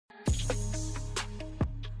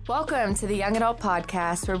Welcome to the Young Adult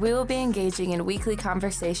Podcast, where we will be engaging in weekly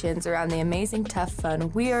conversations around the amazing, tough,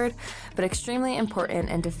 fun, weird, but extremely important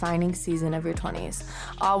and defining season of your 20s,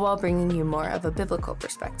 all while bringing you more of a biblical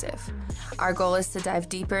perspective. Our goal is to dive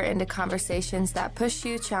deeper into conversations that push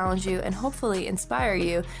you, challenge you, and hopefully inspire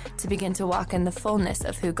you to begin to walk in the fullness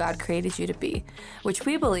of who God created you to be, which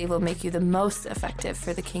we believe will make you the most effective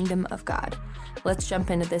for the kingdom of God. Let's jump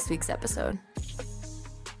into this week's episode.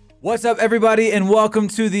 What's up, everybody, and welcome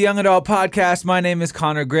to the Young Adult Podcast. My name is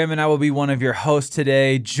Connor Grimm, and I will be one of your hosts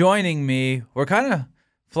today. Joining me, we're kind of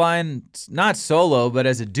flying, not solo, but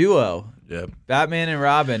as a duo. Yep. Batman and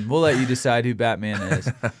Robin. We'll let you decide who Batman is.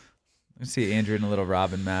 Let's see Andrew in a little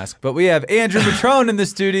Robin mask. But we have Andrew Patrone in the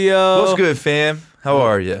studio. What's good, fam? How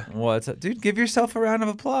are you? What's up? Dude, give yourself a round of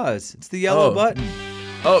applause. It's the yellow button.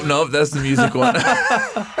 Oh, no, that's the music one.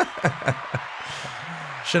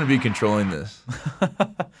 Shouldn't be controlling this.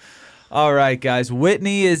 All right, guys.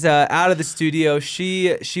 Whitney is out of the studio.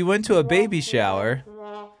 She went to a baby shower.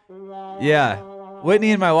 Yeah.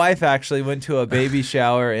 Whitney and my wife actually went to a baby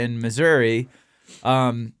shower in Missouri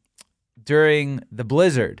during the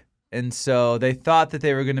blizzard. And so they thought that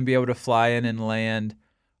they were going to be able to fly in and land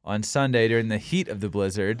on Sunday during the heat of the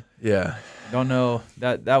blizzard. Yeah. Don't know.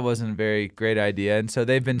 That wasn't a very great idea. And so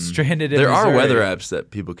they've been stranded in There Missouri. are weather apps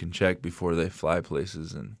that people can check before they fly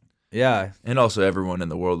places. And also everyone in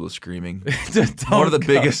the world was screaming. One of the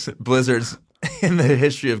biggest blizzards in the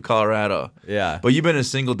history of Colorado. Yeah. But you've been a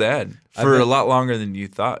single dad for a lot longer than you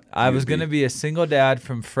thought. I was going to be a single dad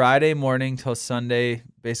from Friday morning till Sunday,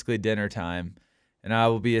 basically dinner time. And I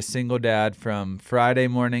will be a single dad from Friday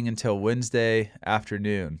morning until Wednesday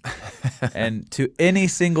afternoon. And to any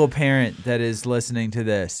single parent that is listening to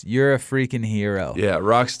this, you're a freaking hero. Yeah,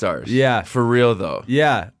 rock stars. Yeah. For real, though.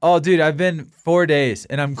 Yeah. Oh, dude, I've been 4 days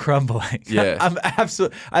and I'm crumbling. Yeah. I'm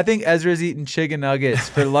absolutely. I think Ezra's eating chicken nuggets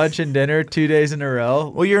for lunch and dinner 2 days in a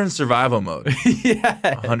row. Well, you're in survival mode. Yes.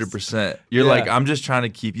 100%. You're like, I'm just trying to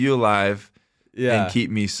keep you alive and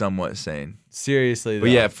keep me somewhat sane. Seriously, though.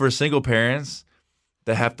 But yeah, for single parents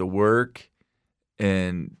that have to work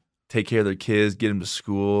and take care of their kids, get them to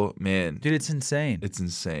school, man. Dude, it's insane. It's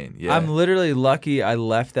insane. Yeah. I'm literally lucky I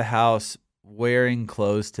left the house wearing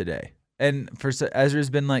clothes today. And Ezra's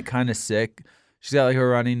been like kind of sick. She's got like a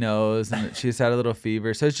runny nose and she's had a little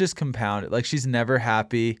fever. So it's just compounded. Like she's never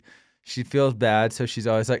happy. She feels bad. So she's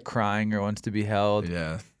always like crying or wants to be held.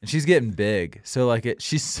 Yeah. And she's getting big. So like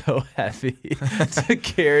she's so heavy to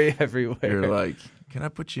carry everywhere. You're like, can I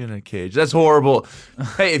put you in a cage? That's horrible.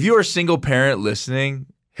 Hey, if you're a single parent listening,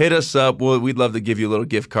 hit us up. We'd love to give you a little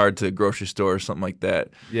gift card to a grocery store or something like that.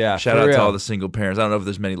 Yeah. Shout out to all the single parents. I don't know if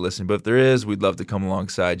there's many listening, but if there is, we'd love to come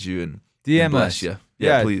alongside you and DM bless us. you.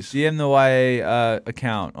 Yeah, please. DM the YA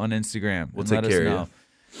account on Instagram. We'll take care of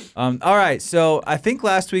you. All right, so I think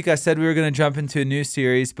last week I said we were going to jump into a new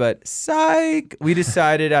series, but psych, we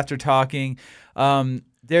decided after talking,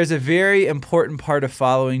 there's a very important part of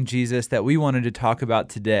following Jesus that we wanted to talk about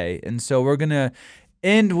today. And so we're going to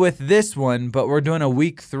end with this one, but we're doing a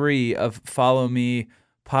week 3 of Follow Me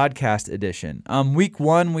podcast edition. Week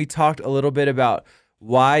 1, we talked a little bit about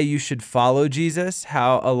why you should follow Jesus,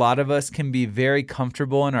 how a lot of us can be very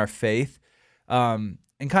comfortable in our faith, and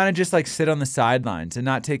kind of just like sit on the sidelines and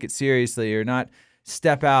not take it seriously or not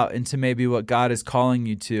step out into maybe what God is calling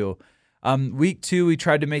you to. Week 2, we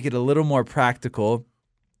tried to make it a little more practical,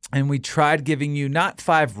 and we tried giving you not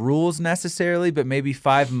 5 rules necessarily, but maybe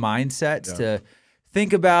 5 mindsets to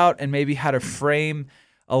think about and maybe how to frame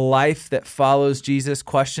a life that follows Jesus,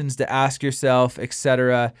 questions to ask yourself,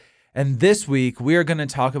 etc. And this week, we are going to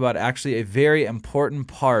talk about actually a very important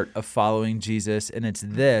part of following Jesus, and it's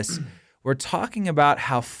this. We're talking about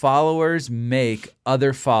how followers make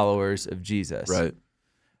other followers of Jesus. Right.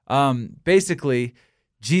 Basically,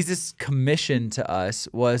 Jesus' commission to us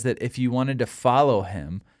was that if you wanted to follow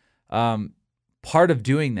him, part of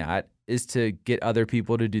doing that is to get other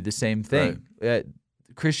people to do the same thing. Right.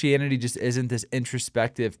 Christianity just isn't this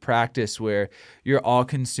introspective practice where you're all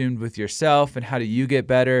consumed with yourself and how do you get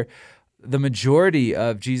better. The majority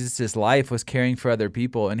of Jesus' life was caring for other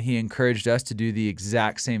people, and he encouraged us to do the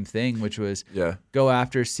exact same thing, which was go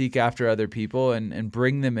after, seek after other people and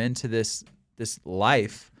bring them into this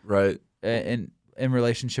life in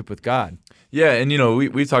relationship with God. Yeah, and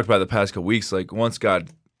we've talked about the past couple weeks, like once God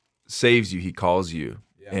saves you, he calls you,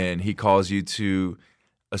 and he calls you to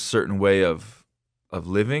a certain way of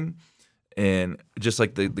living, and just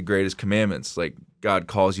like the greatest commandments, like God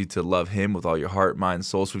calls you to love him with all your heart, mind,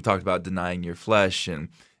 soul. So we've talked about denying your flesh and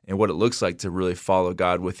what it looks like to really follow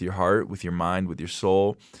God with your heart, with your mind, with your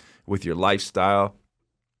soul, with your lifestyle.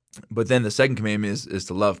 But then the second commandment is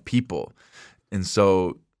to love people. And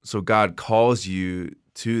so God calls you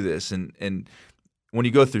to this, and when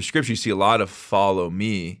you go through Scripture, you see a lot of follow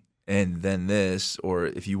me and then this, or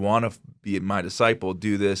if you want to be my disciple,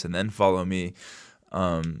 do this and then follow me.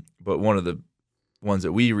 But one of the ones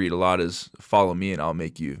that we read a lot is follow me and I'll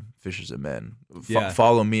make you fishers of men.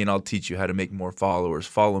 Follow me and I'll teach you how to make more followers.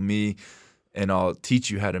 Follow me and I'll teach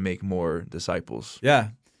you how to make more disciples. Yeah.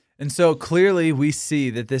 And so clearly we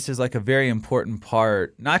see that this is like a very important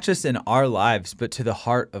part, not just in our lives, but to the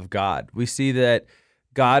heart of God. We see that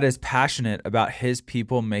God is passionate about his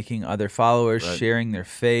people making other followers, Right. sharing their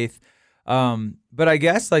faith. But I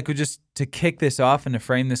guess like just to kick this off and to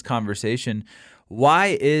frame this conversation,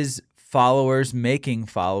 why is followers making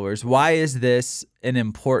followers? Why is this an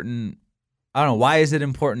important, I don't know, why is it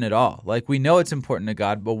important at all? Like we know it's important to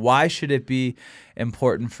God, but why should it be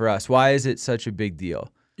important for us? Why is it such a big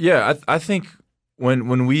deal? Yeah, I think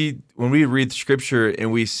when we read Scripture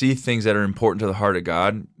and we see things that are important to the heart of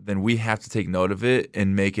God, then we have to take note of it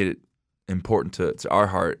and make it important to our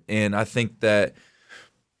heart. And I think that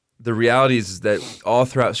the reality is that all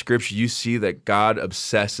throughout Scripture, you see that God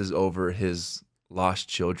obsesses over his lost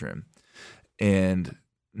children. And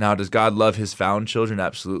now, does God love his found children?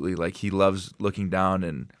 Absolutely. Like he loves looking down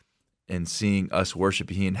and seeing us worship.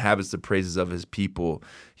 He inhabits the praises of his people.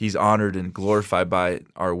 He's honored and glorified by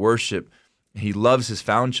our worship. He loves his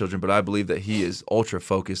found children, but I believe that he is ultra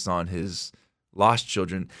focused on his lost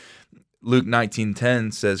children. Luke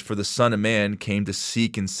 19:10 says, "For the Son of Man came to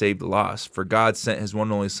seek and save the lost. For God sent his one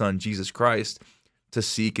and only Son, Jesus Christ, to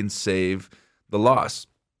seek and save the lost."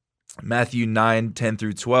 Matthew 9:10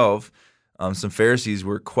 through 12, some Pharisees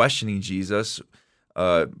were questioning Jesus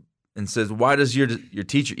and says, "Why does your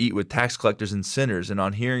teacher eat with tax collectors and sinners?" And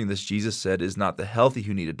on hearing this, Jesus said, "It is not the healthy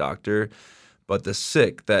who need a doctor, but the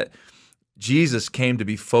sick." That Jesus came to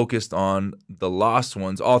be focused on the lost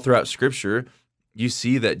ones. All throughout Scripture, you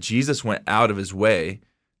see that Jesus went out of his way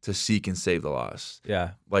to seek and save the lost.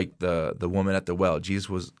 Yeah. Like the woman at the well. Jesus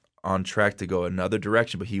was on track to go another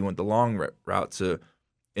direction, but he went the long route to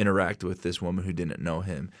interact with this woman who didn't know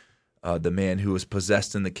him. The man who was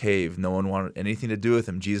possessed in the cave, no one wanted anything to do with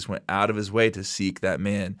him. Jesus went out of his way to seek that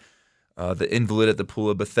man. The invalid at the pool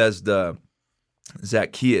of Bethesda,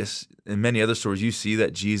 Zacchaeus, and many other stories, you see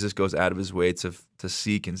that Jesus goes out of his way to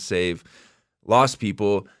seek and save lost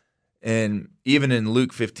people. And even in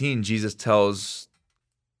Luke 15, Jesus tells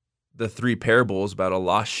the three parables about a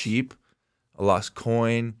lost sheep, a lost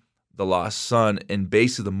coin, the lost son. And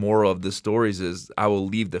basically the moral of the stories is, I will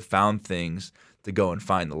leave the found things to go and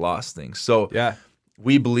find the lost things. So Yeah.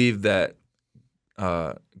 we believe that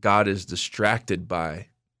God is distracted by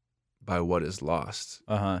what is lost.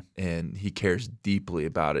 And he cares deeply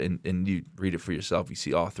about it. And you read it for yourself. You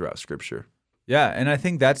see all throughout Scripture. Yeah, and I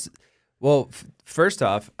think that's, well, first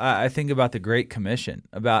off, I think about the Great Commission,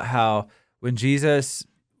 about how when Jesus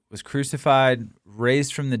was crucified,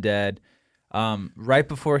 raised from the dead, right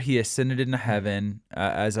before he ascended into heaven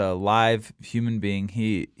as a live human being,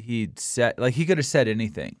 he said, like, he could have said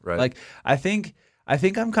anything. Right. Like, I think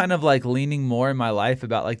I'm kind of like leaning more in my life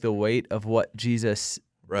about like the weight of what Jesus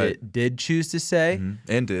did choose to say.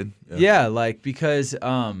 Mm-hmm. And did. Yeah, like because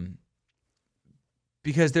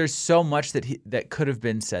there's so much that could have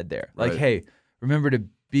been said there. Like, Right. hey, remember to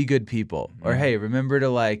be good people, or hey, remember to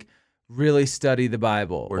like really study the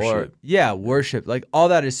Bible, Worship. or worship. Like all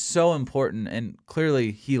that is so important, and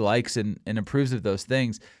clearly he likes and approves of those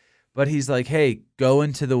things. But he's like, hey, go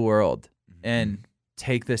into the world and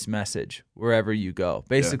take this message wherever you go.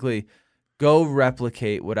 Basically, go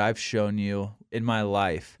replicate what I've shown you in my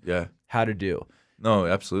life how to do. No,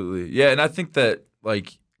 absolutely. Yeah, and I think that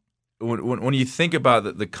like when you think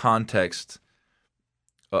about the context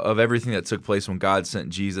of everything that took place when God sent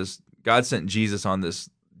Jesus on this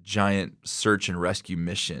giant search and rescue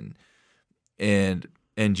mission. And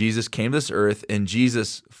Jesus came to this earth and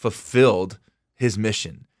Jesus fulfilled his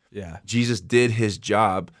mission. Yeah. Jesus did his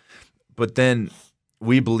job, but then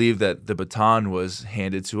we believe that the baton was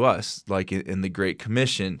handed to us, like in the Great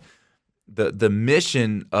Commission. The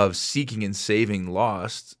mission of seeking and saving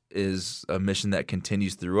lost is a mission that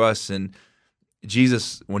continues through us. And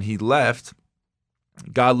Jesus, when he left,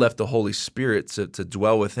 God left the Holy Spirit to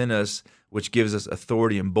dwell within us, which gives us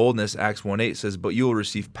authority and boldness. Acts 1:8 says, "But you will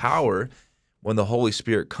receive power when the Holy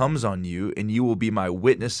Spirit comes on you, and you will be my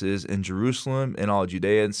witnesses in Jerusalem and all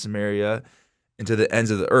Judea and Samaria and to the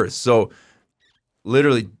ends of the earth." So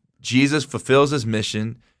literally, Jesus fulfills his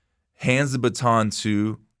mission, hands the baton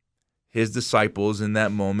to his disciples in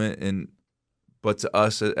that moment, but to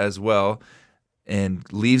us as well, and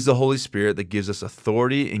leaves the Holy Spirit that gives us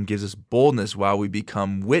authority and gives us boldness while we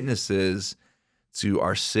become witnesses to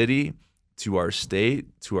our city, to our state,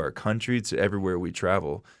 to our country, to everywhere we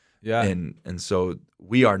travel. Yeah. And so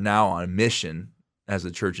we are now on a mission as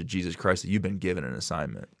the Church of Jesus Christ that you've been given an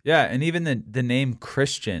assignment. Yeah, and even the name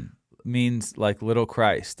Christian means like little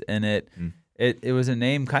Christ, and it was a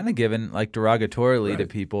name kind of given like derogatorily to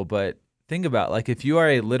people, but think about like if you are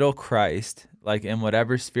a little Christ, like in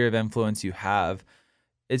whatever sphere of influence you have,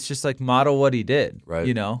 it's just like model what he did, right?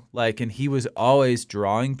 You know, like, and he was always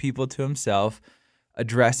drawing people to himself,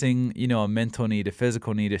 addressing, you know, a mental need, a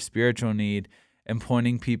physical need, a spiritual need, and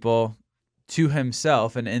pointing people to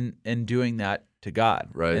himself, and in doing that to God,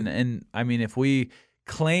 right? And I mean, if we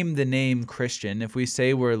claim the name Christian, if we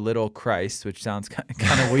say we're little Christ, which sounds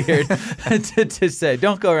kind of weird to say,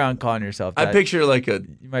 don't go around calling yourself that. I picture like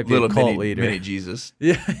you might be little a cult leader, mini Jesus.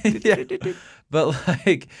 Yeah, yeah. But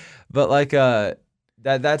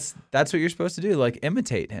that's what you're supposed to do, like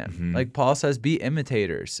imitate him. Mm-hmm. Like Paul says, be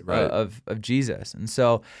imitators of Jesus. And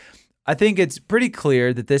so I think it's pretty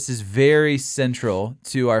clear that this is very central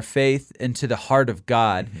to our faith and to the heart of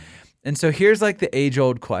God. Mm-hmm. And so here's like the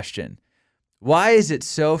age-old question. Why is it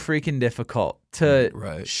so freaking difficult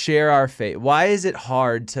to share our faith? Why is it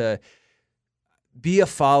hard to be a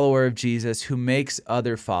follower of Jesus who makes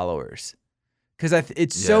other followers? Because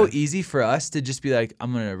it's so easy for us to just be like,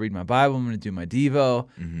 I'm going to read my Bible, I'm going to do my Devo,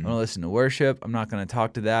 I'm going to listen to worship, I'm not going to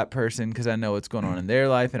talk to that person because I know what's going on in their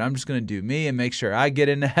life, and I'm just going to do me and make sure I get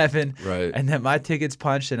into heaven, and that my ticket's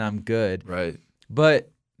punched and I'm good. Right. But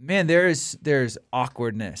man, there's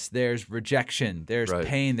awkwardness, there's rejection, there's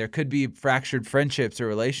pain, there could be fractured friendships or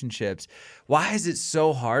relationships. Why is it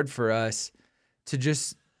so hard for us to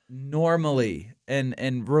just normally and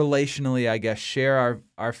relationally, I guess, share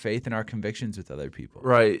our faith and our convictions with other people?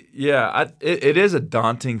 Right. Yeah. It is a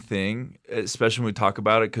daunting thing, especially when we talk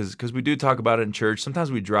about it, because we do talk about it in church.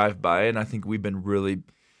 Sometimes we drive by it, and I think we've been really,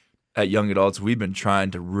 at Young Adults, we've been trying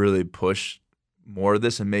to really push more of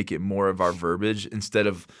this and make it more of our verbiage instead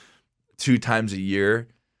of 2 times a year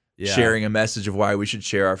sharing a message of why we should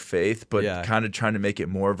share our faith, but kind of trying to make it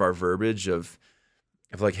more of our verbiage of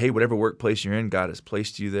like, hey, whatever workplace you're in, God has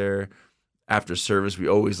placed you there. After service, we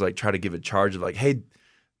always like try to give a charge of like, hey,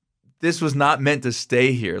 this was not meant to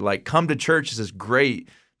stay here. Like, come to church. This is great.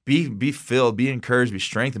 Be filled, be encouraged, be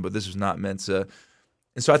strengthened, but this was not meant to.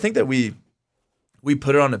 And so I think that we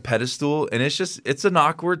put it on a pedestal, and it's an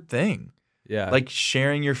awkward thing. Yeah. Like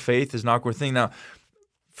sharing your faith is an awkward thing. Now,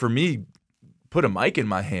 for me, put a mic in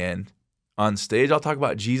my hand on stage, I'll talk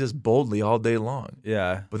about Jesus boldly all day long.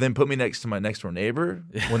 Yeah. But then put me next to my next door neighbor.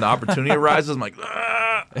 When the opportunity arises, I'm like,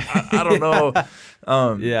 I don't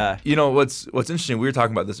know. You know, what's interesting, we were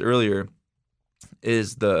talking about this earlier,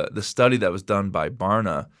 is the study that was done by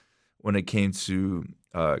Barna when it came to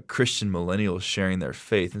Christian millennials sharing their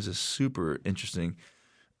faith. This is super interesting.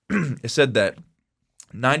 It said that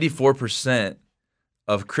 94%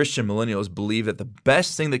 of Christian millennials believe that the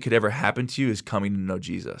best thing that could ever happen to you is coming to know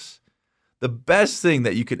Jesus. The best thing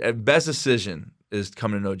that you could, best decision is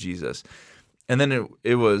coming to know Jesus. And then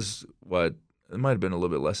it was it might have been a little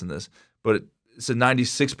bit less than this, but it said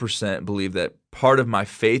 96% believe that part of my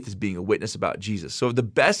faith is being a witness about Jesus. So the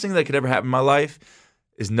best thing that could ever happen in my life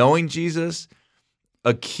is knowing Jesus.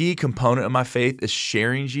 A key component of my faith is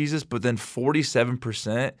sharing Jesus, but then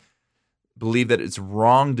 47% believe that it's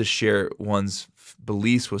wrong to share one's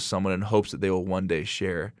beliefs with someone in hopes that they will one day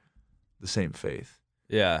share the same faith.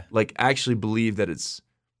 Yeah. Like actually believe that it's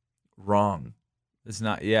wrong. It's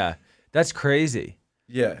not, That's crazy.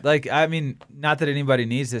 Yeah. Like, I mean, not that anybody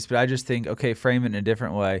needs this, but I just think, okay, frame it in a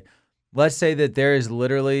different way. Let's say that there is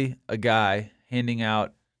literally a guy handing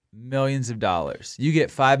out millions of dollars. You get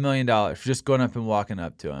 $5 million for just going up and walking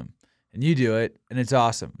up to him. And you do it, and it's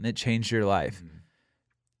awesome, and it changed your life. Mm-hmm.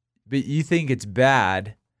 But you think it's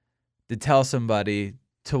bad to tell somebody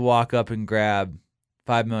to walk up and grab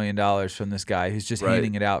 $5 million from this guy who's just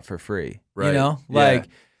handing it out for free. Right. You know? Like,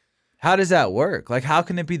 how does that work? Like, how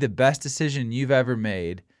can it be the best decision you've ever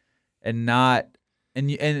made and not, and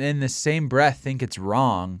in the same breath think it's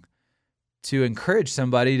wrong to encourage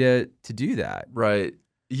somebody to do that? Right.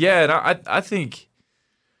 Yeah, and I think,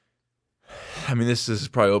 I mean, this is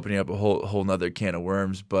probably opening up a whole nother can of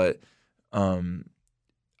worms, but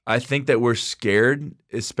I think that we're scared,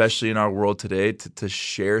 especially in our world today, to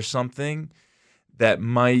share something that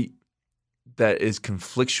is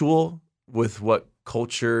conflictual with what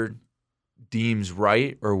culture deems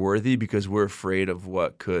right or worthy, because we're afraid of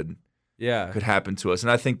what could happen to us. And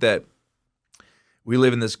I think that we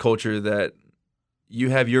live in this culture that you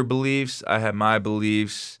have your beliefs, I have my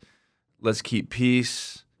beliefs. Let's keep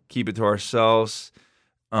peace, keep it to ourselves,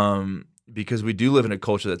 because we do live in a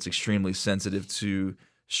culture that's extremely sensitive to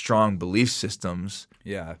strong belief systems,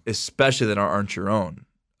 Yeah. especially that aren't your own.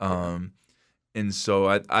 And so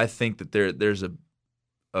I think that there's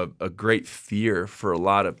a great fear for a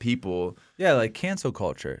lot of people. Yeah, like cancel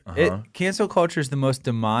culture. Uh-huh. Cancel culture is the most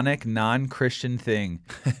demonic, non-Christian thing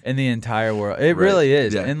in the entire world. It Right. really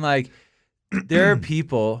is. Yeah. And like, there are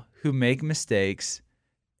people who make mistakes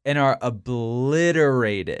and are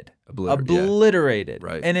obliterated. Obliterated.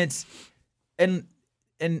 Right. And it's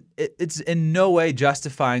in no way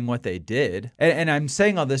justifying what they did. And I'm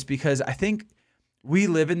saying all this because I think we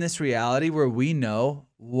live in this reality where we know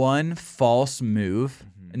one false move,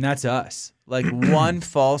 and that's us. Like one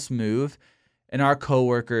false move, and our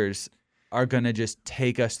coworkers are going to just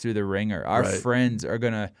take us through the ringer. Our friends are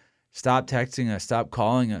going to stop texting us, stop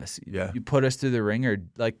calling us. Yeah. You put us through the ringer,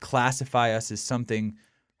 like classify us as something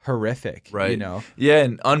horrific, Right. you know? Yeah,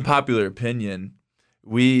 an unpopular opinion.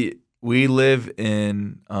 We live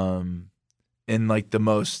in like the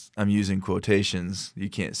most, I'm using quotations, you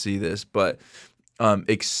can't see this, but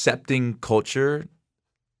accepting culture,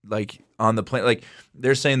 like on the planet. Like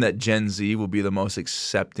they're saying that Gen Z will be the most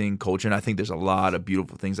accepting culture, and I think there's a lot of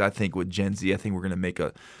beautiful things. I think with Gen Z, I think we're going to make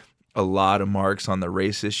a lot of marks on the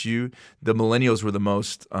race issue. The millennials were the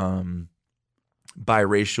most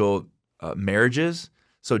biracial marriages,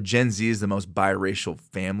 so Gen Z is the most biracial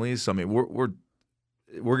families. So I mean, we're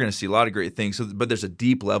going to see a lot of great things. So, but there's a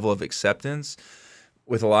deep level of acceptance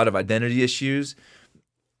with a lot of identity issues.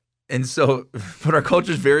 And so, but our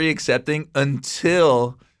culture is very accepting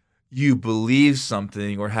until you believe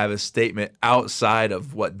something or have a statement outside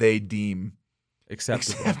of what they deem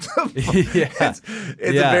Acceptable. Yeah.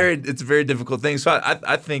 It's a very difficult thing. So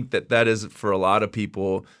I think that is for a lot of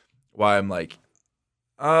people why I'm like,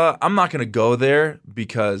 I'm not going to go there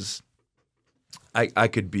because I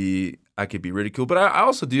could be ridiculed. But I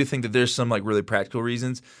also do think that there's some like really practical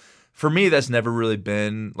reasons. For me, that's never really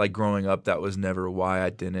been, like growing up, that was never why I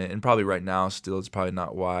didn't. And probably right now still it's probably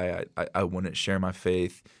not why I wouldn't share my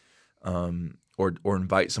faith or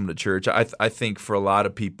invite someone to church. I think for a lot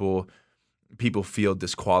of people feel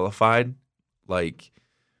disqualified. Like,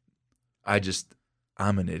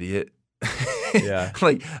 I'm an idiot. Yeah.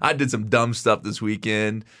 Like I did some dumb stuff this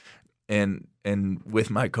weekend and with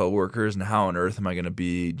my coworkers, and how on earth am I going to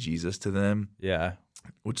be Jesus to them? Yeah.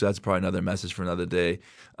 Which that's probably another message for another day.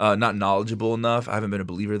 Not knowledgeable enough. I haven't been a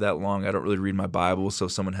believer that long. I don't really read my Bible. So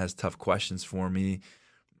if someone has tough questions for me,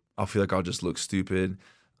 I'll feel like I'll just look stupid.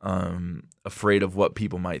 Afraid of what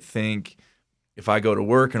people might think. If I go to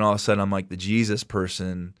work and all of a sudden I'm like the Jesus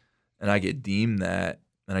person and I get deemed that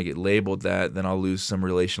and I get labeled that, then I'll lose some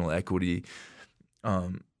relational equity.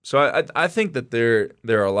 So I think that there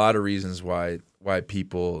are a lot of reasons why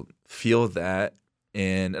people feel that,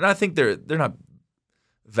 and I think they're not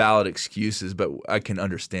valid excuses, but I can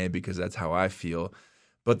understand because that's how I feel.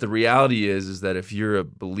 But the reality is that if you're a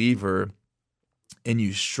believer and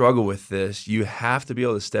you struggle with this, you have to be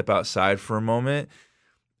able to step outside for a moment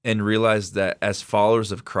and realize that as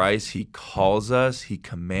followers of Christ, He calls us, He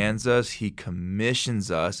commands us, He commissions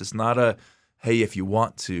us. It's not a, hey, if you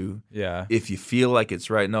want to, if you feel like it's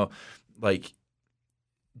right. No, like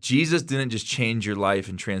Jesus didn't just change your life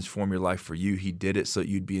and transform your life for you. He did it so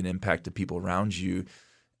you'd be an impact to people around you.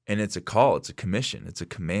 And it's a call, it's a commission, it's a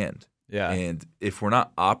command. Yeah. And if we're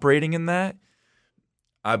not operating in that,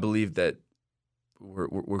 I believe that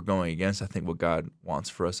we're going against, I think, what God wants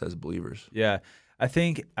for us as believers. Yeah. I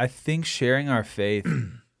think sharing our faith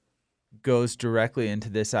goes directly into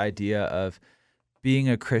this idea of being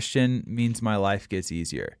a Christian means my life gets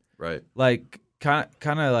easier. Right. Like kind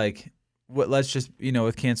of like what, let's just,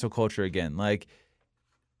 with cancel culture again, like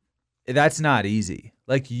that's not easy.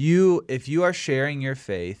 Like if you are sharing your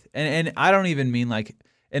faith, and I don't even mean like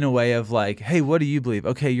in a way of like, hey, what do you believe?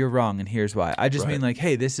 Okay, you're wrong, and here's why. I just mean like,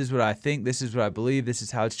 hey, this is what I think, this is what I believe, this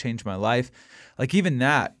is how it's changed my life. Like even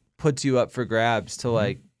that puts you up for grabs to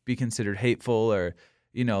like be considered hateful or,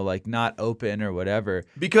 like not open or whatever.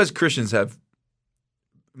 Because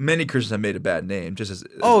many Christians have made a bad name, just as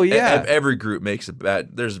every group makes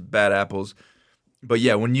there's bad apples. But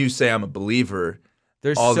yeah, when you say I'm a believer,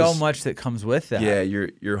 there's so much that comes with that. Yeah,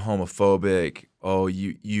 you're homophobic. Oh,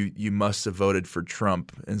 you must have voted for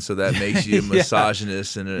Trump, and so that makes you a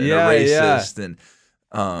misogynist and a racist.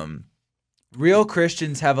 And real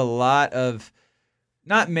Christians have a lot of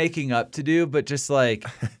not making up to do, but just like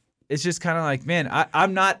it's just kind of like, man,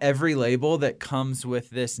 I'm not every label that comes with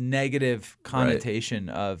this negative connotation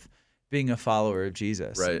of being a follower of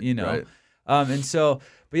Jesus. Right. Right. And so,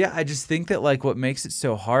 but yeah, I just think that like what makes it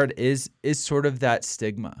so hard is sort of that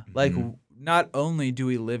stigma. Like not only do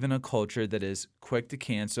we live in a culture that is quick to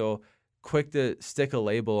cancel, quick to stick a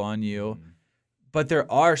label on you, but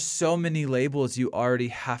there are so many labels you already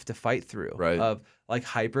have to fight through, Right. of like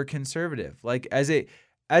hyper conservative. Like as a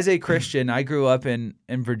Christian, I grew up in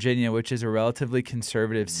Virginia, which is a relatively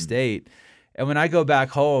conservative state. And when I go back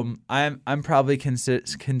home, I'm probably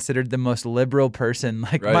considered the most liberal person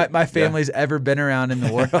like Right. my family's ever been around in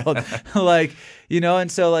the world. Like,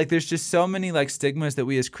 and so like there's just so many like stigmas that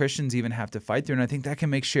we as Christians even have to fight through. And I think that can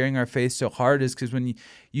make sharing our faith so hard, is because when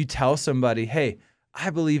you tell somebody, hey, I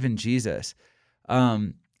believe in Jesus,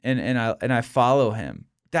 and I follow him,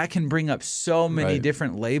 that can bring up so many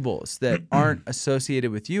different labels that aren't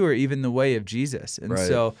associated with you or even the way of Jesus. And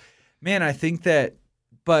so, man, I think that,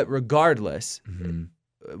 but regardless,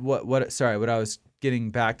 what I was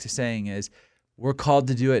getting back to saying is we're called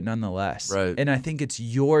to do it nonetheless. Right. And I think it's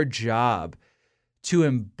your job to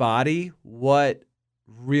embody what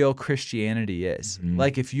real Christianity is.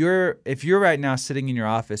 Like if you're right now sitting in your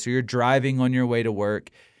office or you're driving on your way to work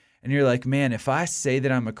and you're like, man, if I say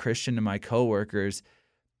that I'm a Christian to my coworkers,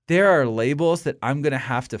 there are labels that I'm going to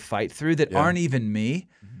have to fight through that aren't even me.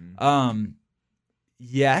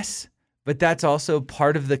 Yes, but that's also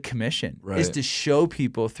part of the commission, is to show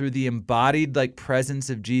people through the embodied like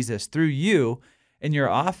presence of Jesus through you in your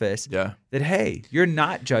office that, hey, you're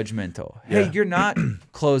not judgmental. Hey, you're not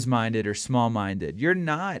closed-minded or small-minded. You're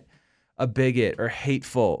not a bigot or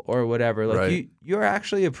hateful or whatever. Like you're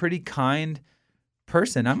actually a pretty kind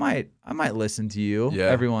person. I might listen to you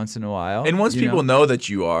every once in a while. And once people know that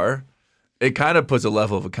you are, it kind of puts a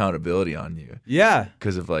level of accountability on you. Yeah.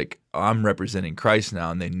 Because of like, I'm representing Christ now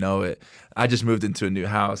and they know it. I just moved into a new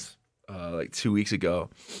house like 2 weeks ago,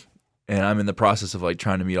 and I'm in the process of like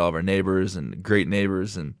trying to meet all of our neighbors and great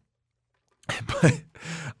neighbors. But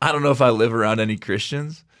I don't know if I live around any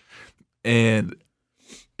Christians, and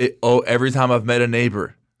every time I've met a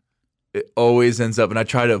neighbor, it always ends up, and I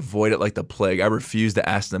try to avoid it like the plague. I refuse to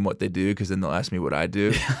ask them what they do because then they'll ask me what I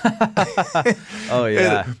do. Oh,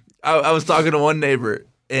 yeah. I was talking to one neighbor,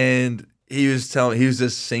 and he was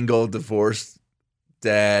this single, divorced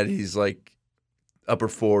dad. He's like upper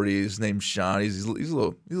 40s, named Sean. He's a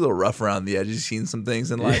little rough around the edges. He's seen some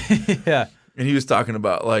things in life. Yeah. And he was talking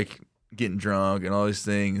about like getting drunk and all these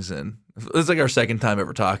things, and it's like our second time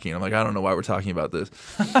ever talking. I'm like, I don't know why we're talking about this.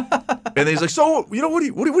 And then he's like, so what do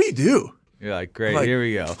you do? You're like, great, like, here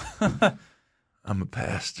we go. I'm a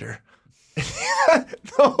pastor.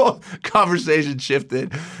 The whole conversation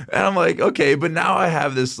shifted, and I'm like, okay, but now I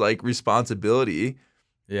have this like responsibility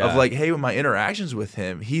of like, hey, with my interactions with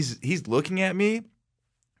him, he's looking at me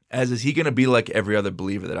as, is he going to be like every other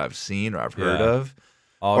believer that I've seen or I've heard of,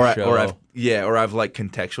 or I've like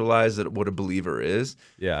contextualized that what a believer is.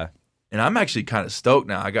 Yeah. And I'm actually kind of stoked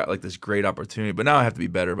now. I got like this great opportunity, but now I have to be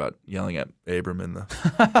better about yelling at Abram in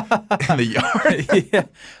the yard. Yeah.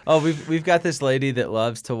 Oh, we've got this lady that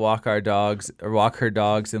loves to walk her dogs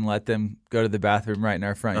and let them go to the bathroom right in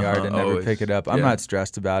our front yard and never always. pick it up. I'm not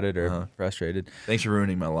stressed about it or frustrated. Thanks for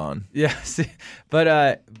ruining my lawn. Yeah.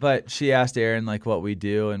 But she asked Aaron like what we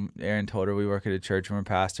do, and Aaron told her we work at a church and we're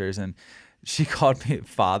pastors, and she called me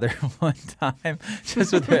father one time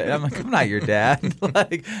just with her. I'm like, I'm not your dad.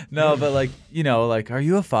 Like, no, but like, like, are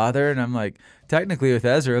you a father? And I'm like, technically with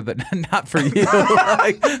Ezra, but not for you.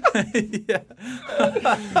 Like, yeah.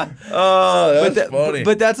 Oh, that's funny.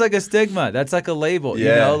 But that's like a stigma. That's like a label,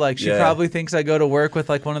 Like she probably thinks I go to work with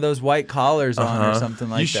like one of those white collars on or something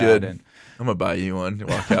like that. You should. I'm gonna buy you one.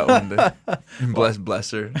 Walk out one day and bless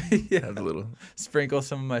her. Have a little sprinkle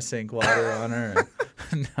some of my sink water on her.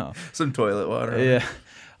 No, some toilet water. Yeah.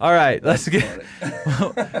 All right, let's get.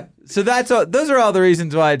 So those are all the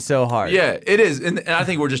reasons why it's so hard. Yeah, it is, and I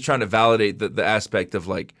think we're just trying to validate the aspect of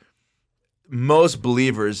like most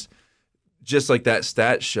believers, just like that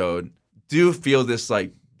stat showed, do feel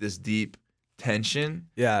this deep tension.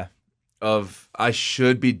 Yeah. Of I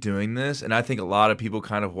should be doing this, and I think a lot of people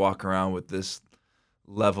kind of walk around with this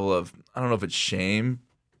level of, I don't know if it's shame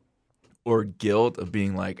or guilt of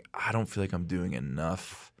being like, I don't feel like I'm doing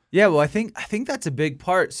enough. Yeah, well, I think that's a big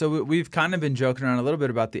part. So we've kind of been joking around a little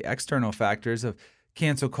bit about the external factors of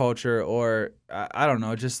cancel culture, or I don't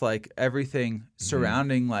know, just like everything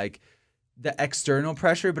surrounding like the external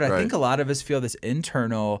pressure. But I think a lot of us feel this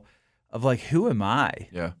internal of like, who am I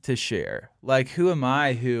to share? Like, who am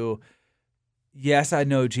I who, yes, I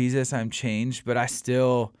know Jesus, I'm changed, but I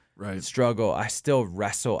still struggle. I still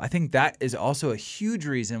wrestle. I think that is also a huge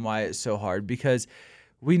reason why it's so hard, because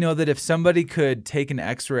we know that if somebody could take an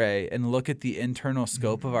x-ray and look at the internal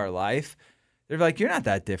scope of our life, they're like, you're not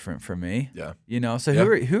that different from me. Yeah. So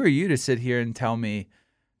who are you to sit here and tell me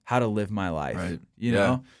how to live my life? Right. You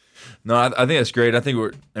know? No, I think that's great. I think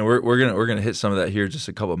we're gonna hit some of that here in just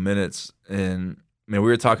a couple of minutes. And man, we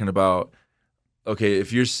were talking about okay,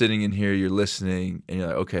 if you're sitting in here, you're listening, and you're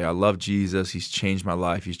like, okay, I love Jesus. He's changed my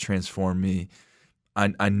life. He's transformed me.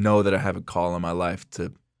 I know that I have a call in my life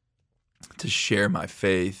to share my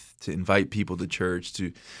faith, to invite people to church,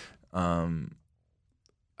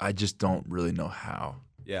 I just don't really know how.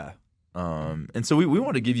 Yeah. And so we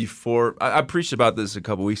want to give you 4. I preached about this a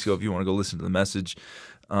couple weeks ago. If you want to go listen to the message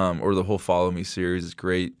or the whole Follow Me series, it's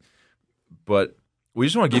great. But we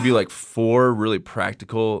just want to give you like 4 really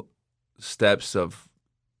practical steps of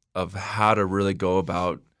how to really go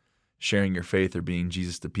about sharing your faith or being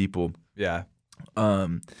Jesus to people. Yeah.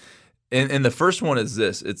 And the first one is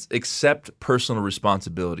this: it's accept personal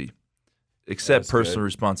responsibility. Accept personal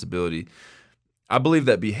responsibility. I believe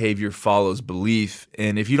that behavior follows belief,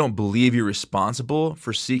 and if you don't believe you're responsible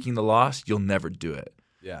for seeking the lost, you'll never do it.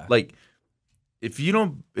 Yeah. Like if you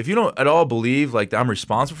don't at all believe like I'm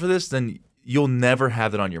responsible for this, then you'll never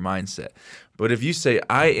have it on your mindset. But if you say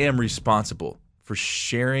I am responsible for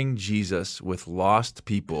sharing Jesus with lost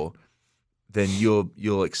people, then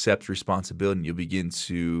you'll accept responsibility and you'll begin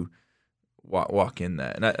to walk in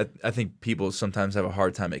that. And I think people sometimes have a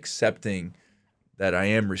hard time accepting that I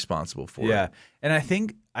am responsible for it. Yeah. And I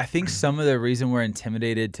think some of the reason we're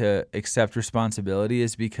intimidated to accept responsibility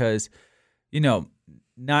is because,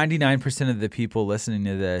 99% of the people listening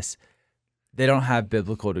to this, they don't have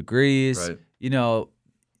biblical degrees. Right.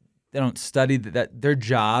 They don't study that their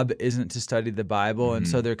job isn't to study the Bible. Mm-hmm. And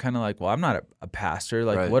so they're kind of like, well, I'm not a pastor.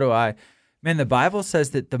 Like, Right. what do I? Man, the Bible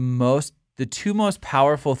says that the 2 most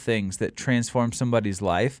powerful things that transform somebody's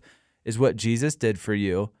life is what Jesus did for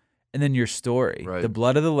you and then your story. Right. The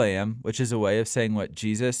blood of the Lamb, which is a way of saying what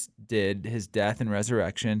Jesus did, his death and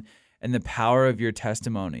resurrection, and the power of your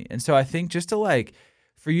testimony. And so I think just to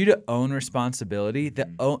for you to own responsibility,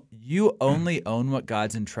 you only own what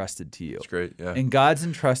God's entrusted to you. That's great, yeah. And God's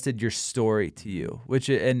entrusted your story to you,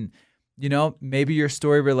 maybe your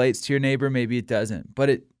story relates to your neighbor, maybe it doesn't,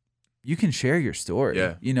 but you can share your story.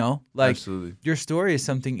 Yeah. Absolutely. Your story is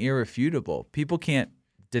something irrefutable. People can't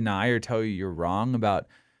deny or tell you you're wrong about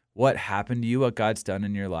what happened to you, what God's done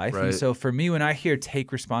in your life. Right. And so for me, when I hear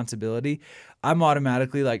take responsibility, I'm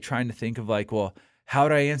automatically trying to think of well, how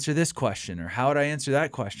would I answer this question or how would I answer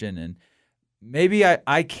that question? And maybe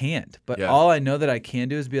I can't, but all I know that I can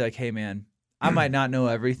do is be like, hey man, I might not know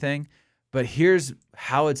everything, but here's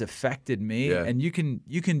how it's affected me. Yeah. And you can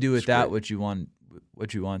do with that what you want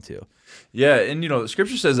to. Yeah, and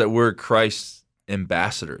Scripture says that we're Christ's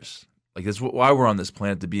ambassadors. Like that's why we're on this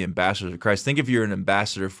planet, to be ambassadors of Christ. Think if you're an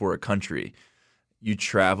ambassador for a country, you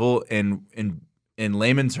travel, and in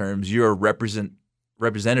layman terms, you're a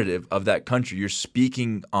representative of that country. You're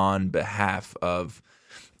speaking on behalf of,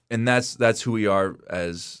 and that's who we are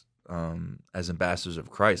as ambassadors of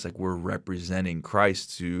Christ. Like we're representing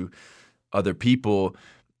Christ to other people,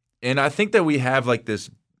 and I think that we have this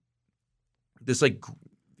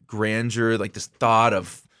grandeur, this thought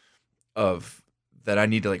of that I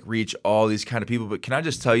need to reach all these kind of people. But can I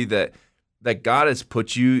just tell you that God has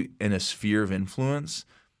put you in a sphere of influence?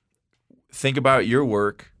 Think about your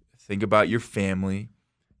work. Think about your family,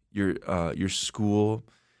 your school.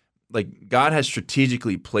 God has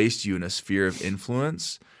strategically placed you in a sphere of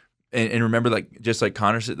influence. And remember, just like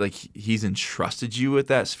Connor said, he's entrusted you with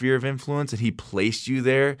that sphere of influence, and he placed you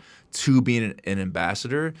there to be an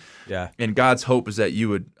ambassador. Yeah. And God's hope is that you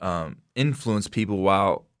would influence people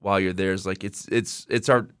while you're there.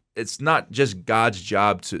 It's not just God's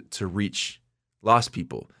job to reach lost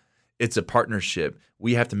people. It's a partnership.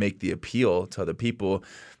 We have to make the appeal to other people.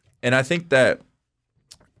 And I think that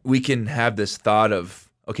we can have this thought of,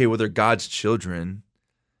 okay, well, they're God's children.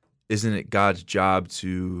 Isn't it God's job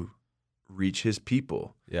to reach his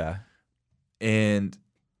people? Yeah. And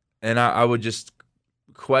I would just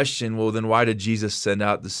question, well, then why did Jesus send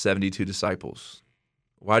out the 72 disciples?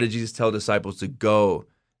 Why did Jesus tell disciples to go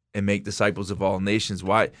and make disciples of all nations?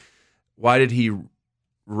 Why did he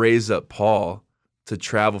raise up Paul to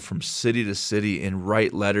travel from city to city and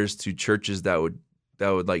write letters to churches that would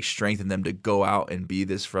strengthen them to go out and be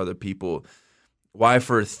this for other people? Why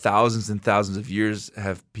for thousands and thousands of years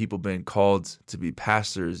have people been called to be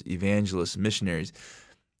pastors, evangelists, missionaries?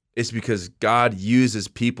 It's because God uses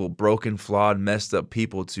people, broken, flawed, messed up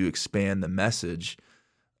people, to expand the message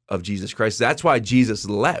of Jesus Christ. That's why Jesus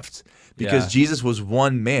left, because Jesus was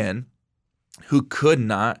one man who could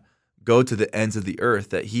not go to the ends of the earth,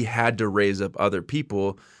 that he had to raise up other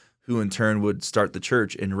people who in turn would start the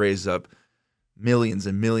church and raise up millions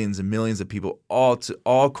and millions and millions of people all to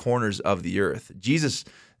all corners of the earth. Jesus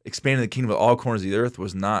expanding the kingdom to all corners of the earth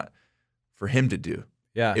was not for him to do.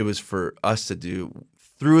 Yeah. It was for us to do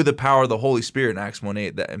through the power of the Holy Spirit in Acts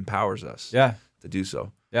 1:8 that empowers us to do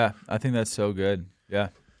so. Yeah, I think that's so good. Yeah.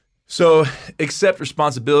 So accept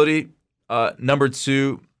responsibility. Number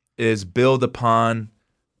 2 is build upon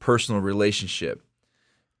personal relationship.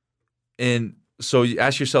 And so you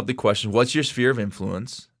ask yourself the question, what's your sphere of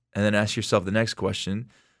influence? And then ask yourself the next question,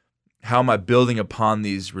 how am I building upon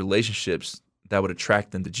these relationships that would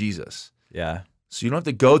attract them to Jesus? Yeah. So you don't have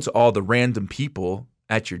to go to all the random people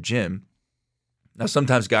at your gym. Now,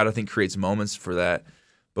 sometimes God, I think, creates moments for that.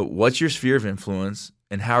 But what's your sphere of influence,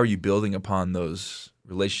 and how are you building upon those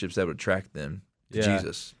relationships that would attract them to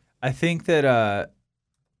Jesus? I think that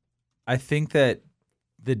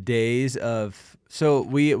the days of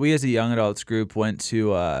we as a young adults group went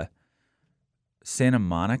to Santa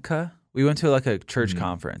Monica. We went to like a church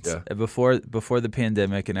conference before the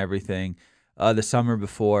pandemic and everything, the summer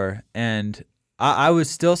before, and I was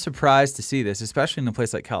still surprised to see this, especially in a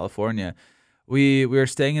place like California. We were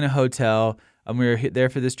staying in a hotel, and we were there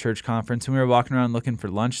for this church conference, and we were walking around looking for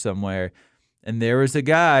lunch somewhere, and there was a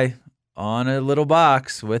guy on a little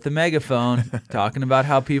box with a megaphone talking about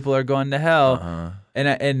how people are going to hell. Uh-huh.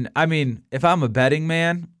 And I mean, if I'm a betting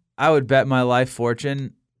man, I would bet my life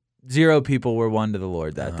fortune 0 people were won to the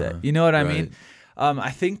Lord that day. You know what I mean?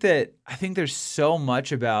 I think there's so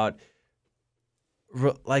much about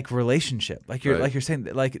relationship, like you're saying,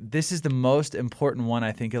 like this is the most important one.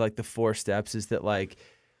 I think like the 4 steps is that, like,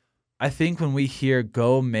 I think when we hear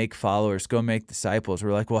go make followers, go make disciples,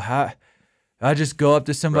 we're like, well, how I just go up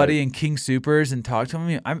to somebody in King Supers and talk to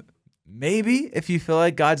them. I'm maybe if you feel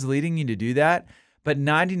like God's leading you to do that, but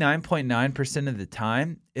 99.9% of the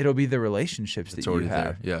time it'll be the relationships that you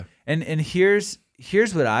have. Yeah. And here's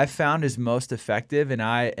what I've found is most effective, and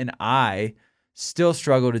I still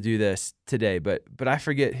struggle to do this today, but I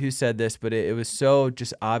forget who said this, but it was so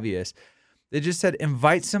just obvious. They just said,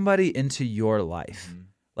 invite somebody into your life.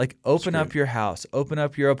 Like, open up your house, open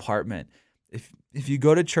up your apartment. If you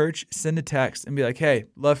go to church, send a text and be like, hey,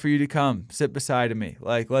 love for you to come sit beside me.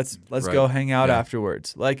 Like, let's go hang out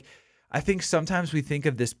afterwards. Like, I think sometimes we think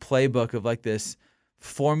of this playbook of like this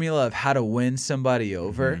formula of how to win somebody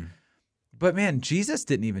over. But man, Jesus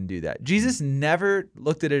didn't even do that. Jesus never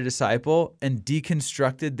looked at a disciple and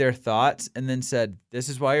deconstructed their thoughts and then said, this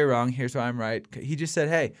is why you're wrong, here's why I'm right. He just said,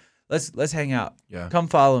 hey, let's hang out. Yeah. Come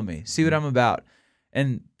follow me. See what I'm about.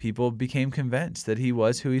 And people became convinced that he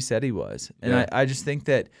was who he said he was. And I just think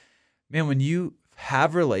that, man, when you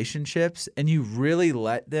have relationships and you really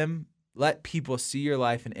let people see your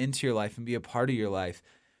life and into your life and be a part of your life,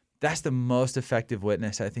 that's the most effective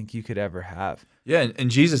witness I think you could ever have. Yeah, and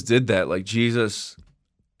Jesus did that. Like, Jesus,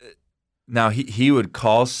 now he would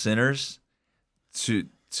call sinners to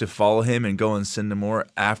follow him and go and sin no more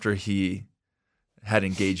after he had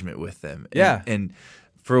engagement with them. And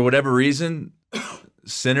for whatever reason,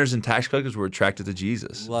 sinners and tax collectors were attracted to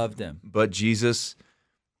Jesus. Loved him. But Jesus,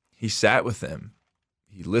 he sat with them.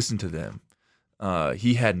 He listened to them.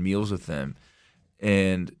 He had meals with them.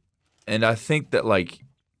 And I think that, like,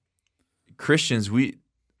 Christians,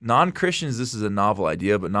 non-Christians, this is a novel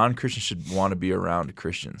idea, but non-Christians should want to be around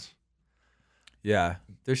Christians. Yeah.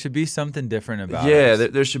 There should be something different about it. Yeah,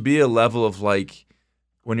 there should be a level of, like,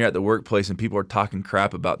 when you're at the workplace and people are talking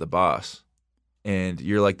crap about the boss, and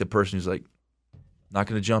you're like the person who's like, not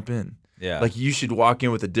going to jump in. Yeah. Like, you should walk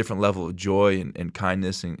in with a different level of joy and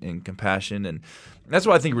kindness and compassion. And that's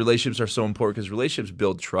why I think relationships are so important, because relationships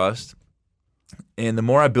build trust. And the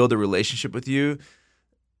more I build a relationship with you,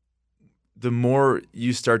 the more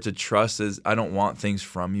you start to trust is, I don't want things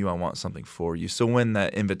from you, I want something for you. So when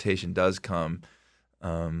that invitation does come,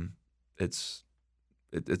 it's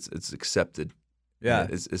accepted. Yeah.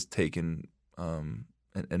 It's taken, and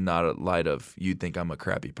not a light of, you think I'm a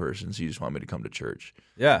crappy person, so you just want me to come to church.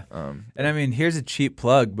 Yeah. And I mean, here's a cheap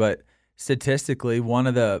plug, but statistically, one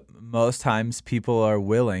of the most times people are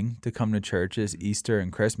willing to come to church is Easter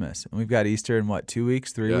and Christmas. And we've got Easter in 2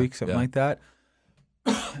 weeks, 3 weeks, something like that.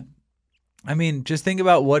 I mean, just think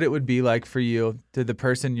about what it would be like for you, to the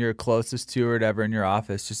person you're closest to or whatever in your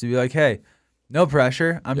office, just to be like, hey, no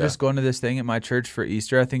pressure. I'm just going to this thing at my church for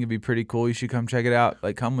Easter. I think it'd be pretty cool. You should come check it out.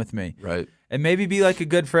 Like, come with me. Right. And maybe be like a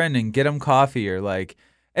good friend and get them coffee, or like,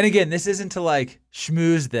 and again, this isn't to like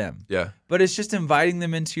schmooze them. Yeah. But it's just inviting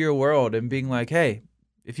them into your world and being like, hey,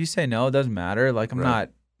 if you say no, it doesn't matter. Like, I'm not,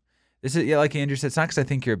 this is, like Andrew said, it's not because I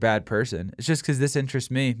think you're a bad person. It's just because this interests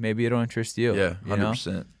me. Maybe it'll interest you. Yeah, 100%.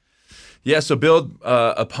 You know? Yeah, so build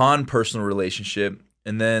upon personal relationship.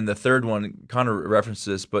 And then the third one kind of references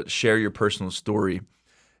this, but share your personal story.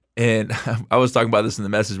 And I was talking about this in the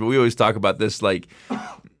message, but we always talk about this, like,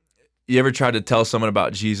 you ever try to tell someone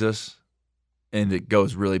about Jesus and it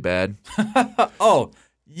goes really bad? Oh,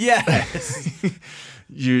 yes.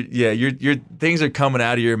 your things are coming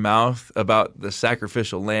out of your mouth about the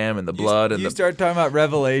sacrificial lamb and the blood. You start talking about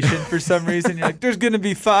Revelation for some reason. You're like, there's going to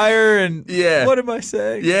be fire. And what am I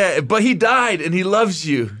saying? Yeah, but he died and he loves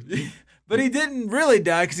you. But he didn't really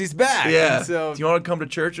die because he's back. Yeah. So, do you want to come to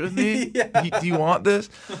church with me? Yeah. Do you want this?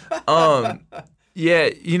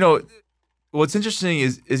 What's interesting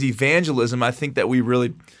is evangelism. I think that we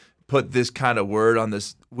really put this kind of word on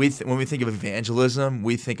this. When we think of evangelism,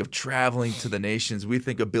 we think of traveling to the nations. We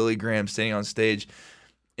think of Billy Graham standing on stage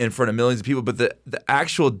in front of millions of people. But the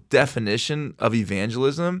actual definition of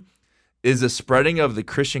evangelism is the spreading of the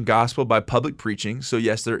Christian gospel by public preaching. So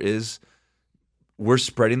yes, we're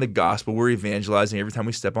spreading the gospel. We're evangelizing every time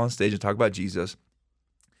we step on stage and talk about Jesus.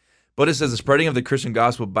 But it says the spreading of the Christian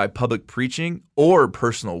gospel by public preaching or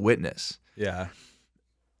personal witness. Yeah.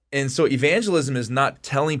 And so evangelism is not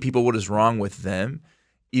telling people what is wrong with them.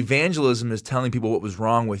 Evangelism is telling people what was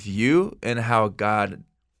wrong with you and how God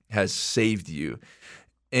has saved you.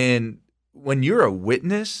 And when you're a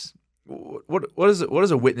witness, what does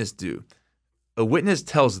a witness do? A witness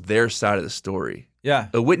tells their side of the story. Yeah.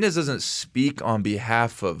 A witness doesn't speak on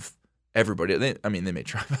behalf of everybody. They may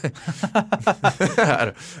try.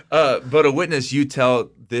 But a witness, you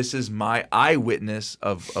tell, this is my eyewitness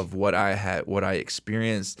of what I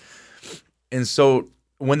experienced. And so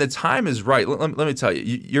when the time is right, let me tell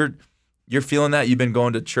you, you're feeling that. You've been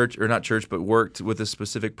going to church, or not church, but worked with a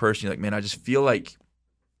specific person. You're like, man, I just feel it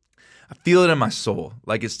in my soul.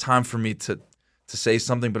 Like it's time for me to say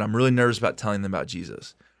something, but I'm really nervous about telling them about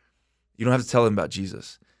Jesus. You don't have to tell them about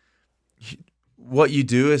Jesus. What you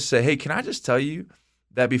do is say, hey, can I just tell you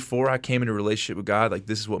that before I came into a relationship with God, like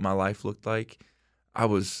this is what my life looked like. I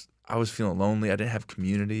was feeling lonely. I didn't have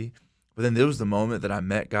community. But then there was the moment that I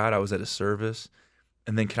met God. I was at a service.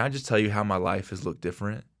 And then can I just tell you how my life has looked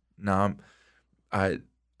different? Now I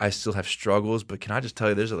still have struggles, but can I just tell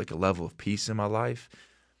you there's like a level of peace in my life?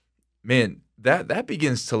 Man, that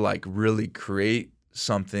begins to like really create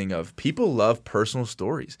something of people love personal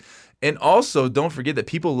stories. And also, don't forget that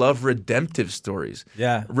people love redemptive stories.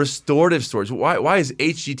 Yeah. Restorative stories. Why is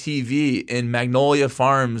HGTV and Magnolia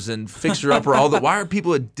Farms and Fixer Upper why are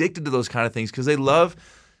people addicted to those kind of things? Because they love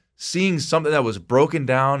seeing something that was broken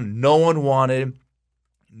down, no one wanted,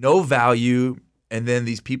 no value, and then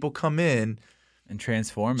these people come in and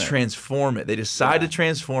transform it. They decide to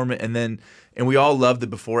transform it, and we all loved it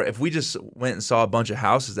before. If we just went and saw a bunch of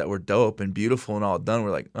houses that were dope and beautiful and all done,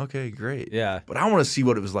 we're like, okay, great. Yeah. But I want to see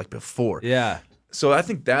what it was like before. Yeah. So I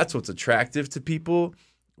think that's what's attractive to people.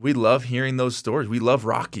 We love hearing those stories. We love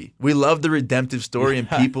Rocky. We love the redemptive story, and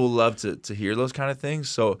people love to hear those kind of things.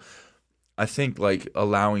 So I think like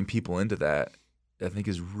allowing people into that, I think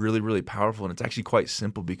is really, really powerful. And it's actually quite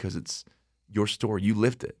simple because it's your story. You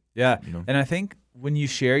lived it. Yeah. You know? And I think when you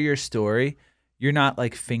share your story, you're not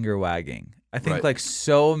like finger wagging. I think Right. like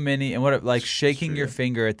so many, and what like shaking your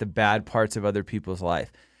finger at the bad parts of other people's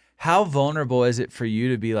life. How vulnerable is it for you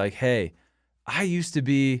to be like, hey, I used to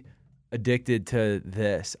be addicted to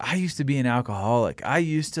this. I used to be an alcoholic. I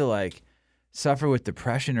used to like suffer with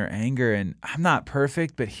depression or anger, and I'm not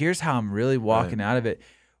perfect, but here's how I'm really walking out of it.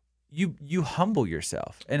 You humble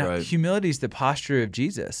yourself. And humility is the posture of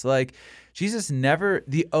Jesus. Like Jesus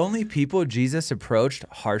the only people Jesus approached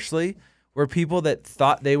harshly were people that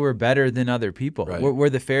thought they were better than other people. Right. Were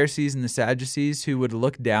the Pharisees and the Sadducees who would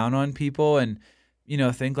look down on people and,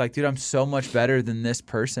 think like, dude, I'm so much better than this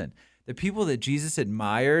person. The people that Jesus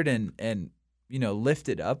admired and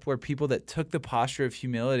lifted up were people that took the posture of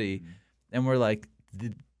humility and were like,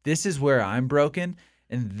 this is where I'm broken,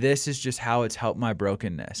 and this is just how it's helped my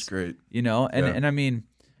brokenness. Great. And I mean,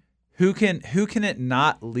 who can it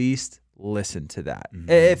not least listen to that? Mm-hmm.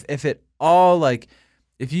 If it all like,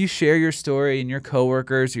 if you share your story and your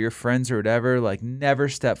coworkers or your friends or whatever, like never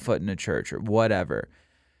step foot in a church or whatever,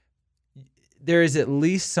 there is at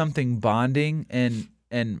least something bonding and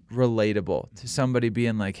relatable to somebody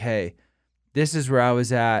being like, hey, this is where I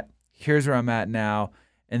was at. Here's where I'm at now.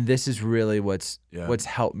 And this is really what's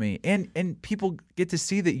helped me. And people get to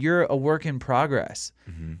see that you're a work in progress.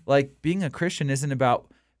 Mm-hmm. Like being a Christian isn't about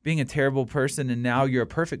being a terrible person and now you're a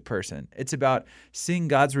perfect person. It's about seeing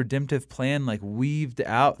God's redemptive plan like weaved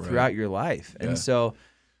out throughout your life. Yeah. And so,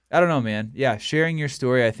 I don't know, man. Yeah, sharing your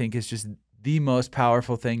story I think is just the most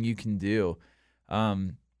powerful thing you can do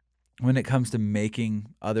when it comes to making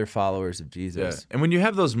other followers of Jesus. Yeah. And when you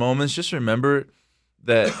have those moments, just remember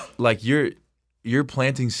that like you're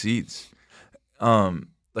planting seeds.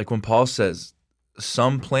 Like when Paul says,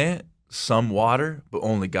 some plant, some water, but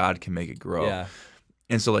only God can make it grow. Yeah.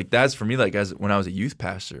 And so like that's for me, like when I was a youth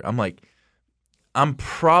pastor, I'm like, I'm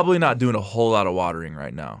probably not doing a whole lot of watering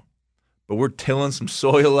right now, but we're tilling some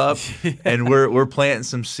soil up and we're planting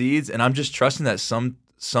some seeds. And I'm just trusting that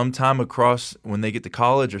sometime across when they get to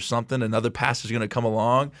college or something, another pastor's going to come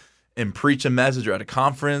along and preach a message or at a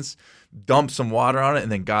conference, dump some water on it, and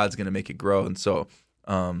then God's going to make it grow. And so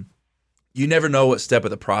you never know what step of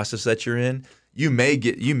the process that you're in. You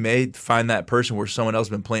may find that person where someone else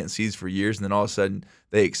has been planting seeds for years, and then all of a sudden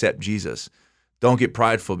they accept Jesus. Don't get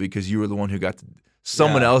prideful because you were the one who got to,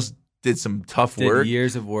 someone else did some tough work.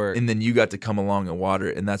 Years of work. And then you got to come along and water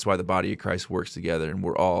it. And that's why the body of Christ works together, and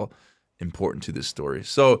we're all important to this story.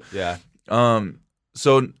 So,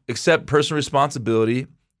 so accept personal responsibility,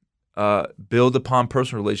 build upon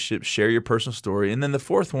personal relationships, share your personal story. And then the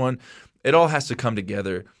fourth one, it all has to come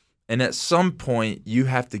together. And at some point, you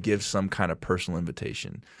have to give some kind of personal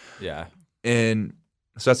invitation. Yeah. And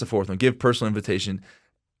so that's the fourth one. Give personal invitation.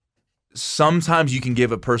 Sometimes you can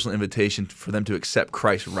give a personal invitation for them to accept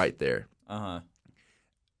Christ right there.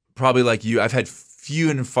 Probably like you, I've had few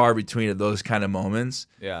and far between of those kind of moments.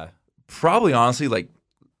 Yeah. Probably honestly, like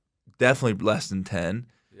definitely less than 10.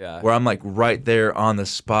 Yeah. Where I'm like right there on the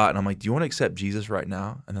spot and I'm like, do you want to accept Jesus right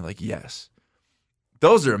now? And they're like, yes.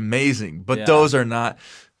 Those are amazing, but those are not.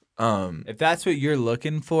 If that's what you're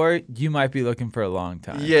looking for, you might be looking for a long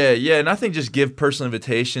time. Yeah. And I think just give personal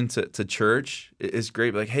invitation to church is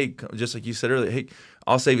great. Like, hey, just like you said earlier, hey,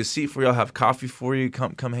 I'll save a seat for you. I'll have coffee for you.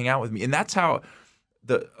 Come hang out with me. And that's how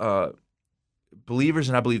the believers,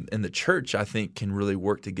 and I believe in the church, I think can really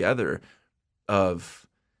work together of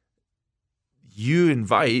you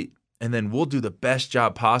invite, and then we'll do the best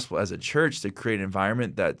job possible as a church to create an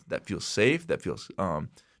environment that feels safe, that feels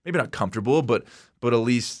maybe not comfortable, but at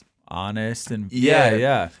least honest and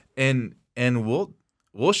and we'll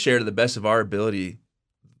share to the best of our ability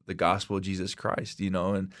the gospel of Jesus Christ,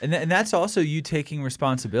 and that's also you taking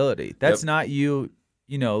responsibility. That's not you,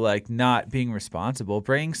 like not being responsible.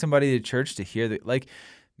 Bringing somebody to church to hear that, like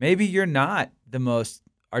maybe you're not the most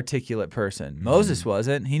articulate person. Moses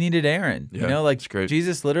wasn't. He needed Aaron. Like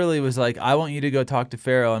Jesus literally was like, I want you to go talk to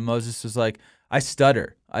Pharaoh, and Moses was like, I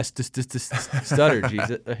stutter. I stutter,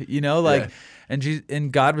 Jesus.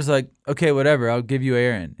 And God was like, okay, whatever, I'll give you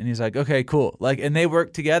Aaron. And he's like, okay, cool. Like, and they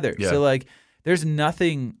work together. Yeah. So like, there's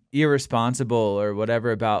nothing irresponsible or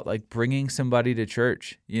whatever about like bringing somebody to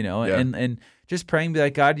church, and just praying, be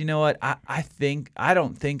like, God, you know what? I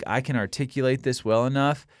don't think I can articulate this well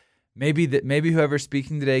enough. Maybe whoever's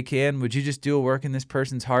speaking today can. Would you just do a work in this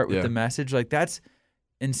person's heart with the message? Like that's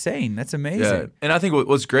insane. That's amazing. Yeah. And I think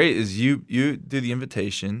what's great is you do the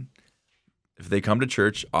invitation. If they come to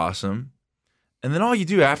church, awesome. And then all you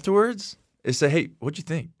do afterwards is say, hey, what'd you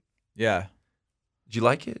think? Yeah. Did you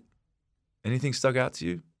like it? Anything stuck out to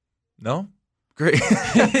you? No? Great.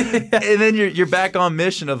 And then you're back on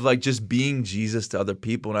mission of like just being Jesus to other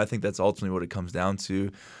people. And I think that's ultimately what it comes down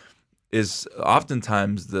to is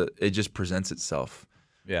oftentimes it just presents itself.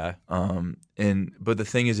 Yeah. But the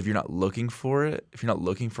thing is, if you're not looking for it, if you're not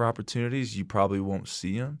looking for opportunities, you probably won't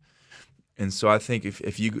see them. And so I think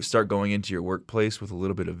if you start going into your workplace with a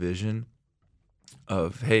little bit of vision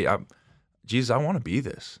of, hey, Jesus, I want to be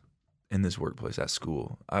this in this workplace, at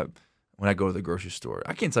school. When I go to the grocery store,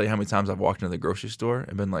 I can't tell you how many times I've walked into the grocery store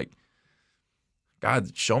and been like,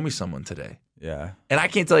 God, show me someone today. Yeah. And I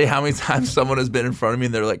can't tell you how many times someone has been in front of me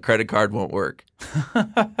and they're like, credit card won't work.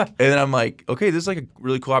 And then I'm like, okay, this is like a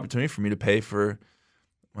really cool opportunity for me to pay for.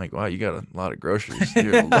 I'm like, wow, you got a lot of groceries.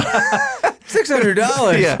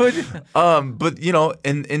 $600. Yeah. But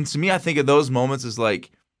and to me, I think of those moments as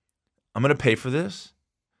like, I'm gonna pay for this.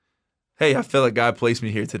 Hey, I feel like God placed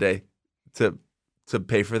me here today to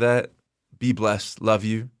pay for that. Be blessed. Love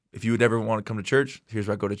you. If you would ever want to come to church, here's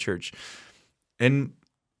where I go to church. And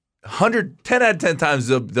 10 out of 10 times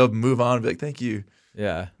they'll move on and be like, thank you.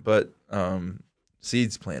 Yeah. But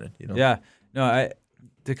seeds planted, Yeah. No,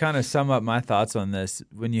 to kind of sum up my thoughts on this,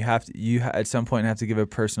 when you at some point have to give a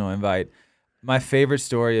personal invite. My favorite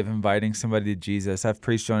story of inviting somebody to Jesus, I've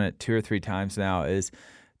preached on it 2 or 3 times now, is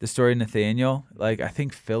the story of Nathaniel. Like, I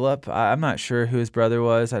think Philip, I'm not sure who his brother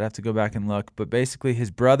was. I'd have to go back and look. But basically his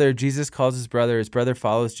brother, Jesus calls his brother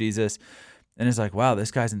follows Jesus and is like, wow, this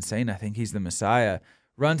guy's insane. I think he's the Messiah.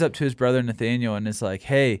 Runs up to his brother Nathaniel and is like,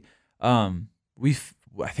 hey, I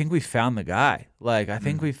think we found the guy. Like, I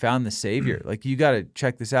think we found the Savior. Like, you got to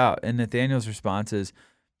check this out. And Nathaniel's response is,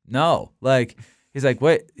 no. Like, he's like,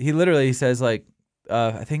 what? He says, like,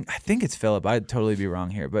 I think it's Philip. I'd totally be wrong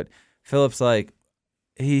here. But Philip's like,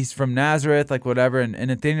 he's from Nazareth, like whatever. And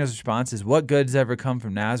Nathaniel's response is, what good has ever come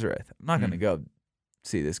from Nazareth? I'm not going to go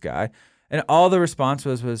see this guy. And all the response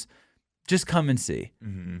was just come and see.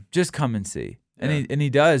 Mm-hmm. Just come and see. And he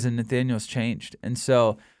does, and Nathaniel's changed. And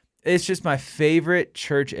so it's just my favorite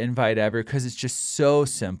church invite ever because it's just so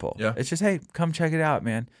simple. Yeah. It's just, hey, come check it out,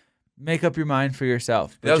 man. Make up your mind for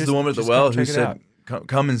yourself. That was the woman at the well who said, out.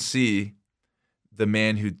 come and see the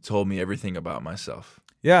man who told me everything about myself.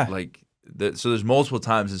 Yeah. Like, so there's multiple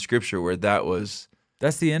times in Scripture where that's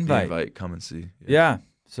the invite. The invite, come and see. Yeah.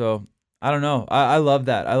 So I don't know. I love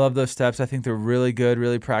that. I love those steps. I think they're really good,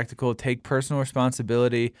 really practical. Take personal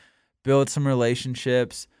responsibility, build some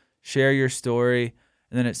relationships, share your story,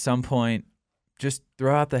 and then at some point, just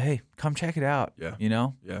throw out the, hey, come check it out. Yeah. You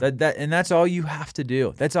know? Yeah. And that's all you have to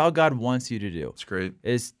do. That's all God wants you to do. It's great.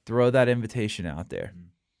 Is throw that invitation out there.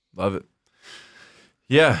 Love it.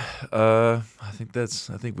 Yeah. I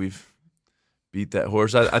think we've beat that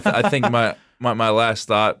horse. I think my last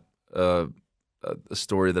thought, a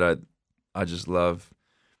story that I just love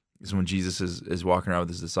is when Jesus is walking around with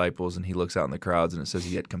his disciples and he looks out in the crowds and it says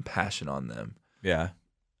he had compassion on them. Yeah.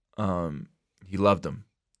 He loved them.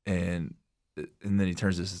 And then he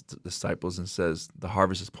turns to his disciples and says, the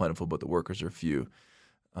harvest is plentiful, but the workers are few.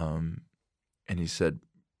 And he said,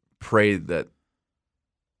 pray to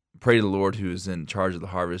the Lord who is in charge of the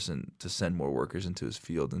harvest and to send more workers into his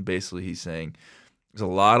field. And basically he's saying there's a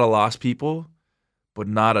lot of lost people, but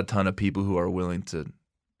not a ton of people who are willing to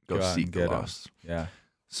go seek the lost. Yeah.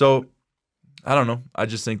 So I don't know. I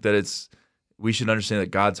just think that we should understand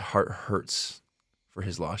that God's heart hurts for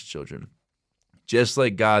his lost children. Just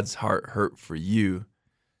like God's heart hurt for you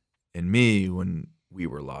and me when we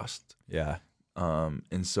were lost. Yeah.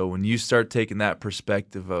 And so when you start taking that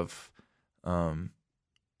perspective of,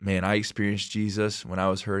 man, I experienced Jesus when I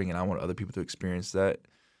was hurting and I want other people to experience that,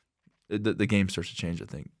 the game starts to change, I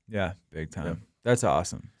think. Yeah, big time. Yeah. That's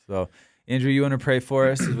awesome. So, Andrew, you want to pray for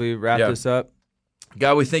us as we wrap this up?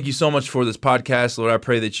 God, we thank you so much for this podcast. Lord, I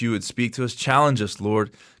pray that you would speak to us, challenge us,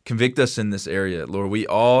 Lord, convict us in this area. Lord, we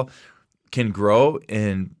all can grow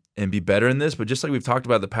and be better in this, but just like we've talked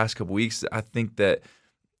about the past couple weeks, I think that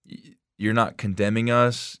you're not condemning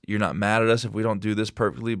us. You're not mad at us if we don't do this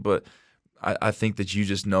perfectly, but I think that you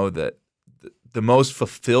just know that the most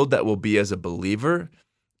fulfilled that we'll be as a believer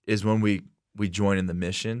is when we join in the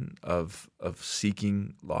mission of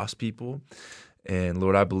seeking lost people. And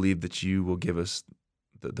Lord, I believe that you will give us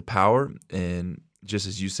the power, and just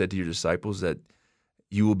as you said to your disciples, that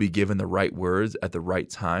you will be given the right words at the right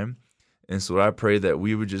time. And so I pray that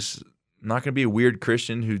we would just not going to be a weird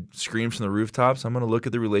Christian who screams from the rooftops. I'm going to look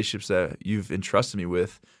at the relationships that you've entrusted me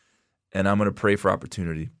with, and I'm going to pray for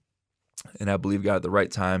opportunity. And I believe, God, at the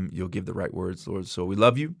right time, you'll give the right words, Lord. So we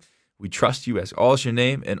love you. We trust you. Ask all is your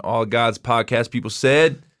name, and all God's podcast people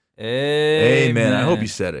said, Amen. I hope you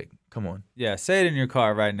said it. Come on. Yeah, say it in your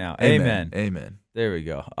car right now. Amen. Amen. There we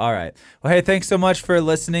go. All right. Well, hey, thanks so much for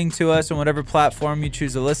listening to us on whatever platform you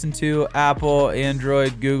choose to listen to, Apple,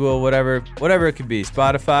 Android, Google, whatever it could be,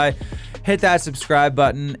 Spotify. Hit that subscribe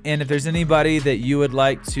button. And if there's anybody that you would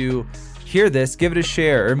like to hear this, give it a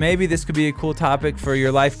share. Or maybe this could be a cool topic for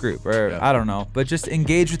your life group, or I don't know. But just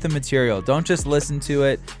engage with the material. Don't just listen to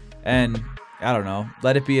it and, I don't know,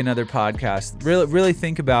 let it be another podcast. Really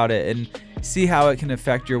think about it and see how it can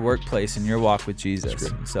affect your workplace and your walk with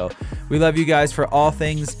Jesus. So we love you guys. For all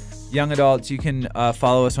things young adults, you can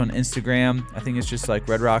follow us on Instagram. I think it's just like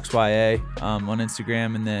Red Rocks YA on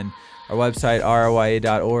Instagram, and then our website,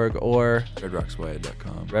 rrya.org, or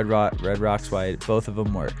redrocksya.com. Red Rocks YA. Both of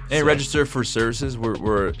them work. And register for services.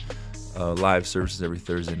 We're live services every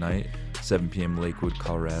Thursday night, 7 p.m. Lakewood,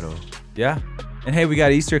 Colorado. Yeah. And hey, we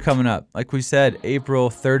got Easter coming up. Like we said, April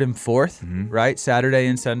 3rd and 4th, right? Saturday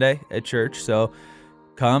and Sunday at church. So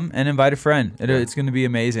come and invite a friend. It's going to be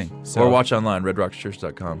amazing. So, or watch online,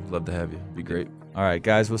 redrockschurch.com. Love to have you. It'd be great. All right,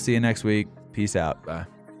 guys, we'll see you next week. Peace out. Bye.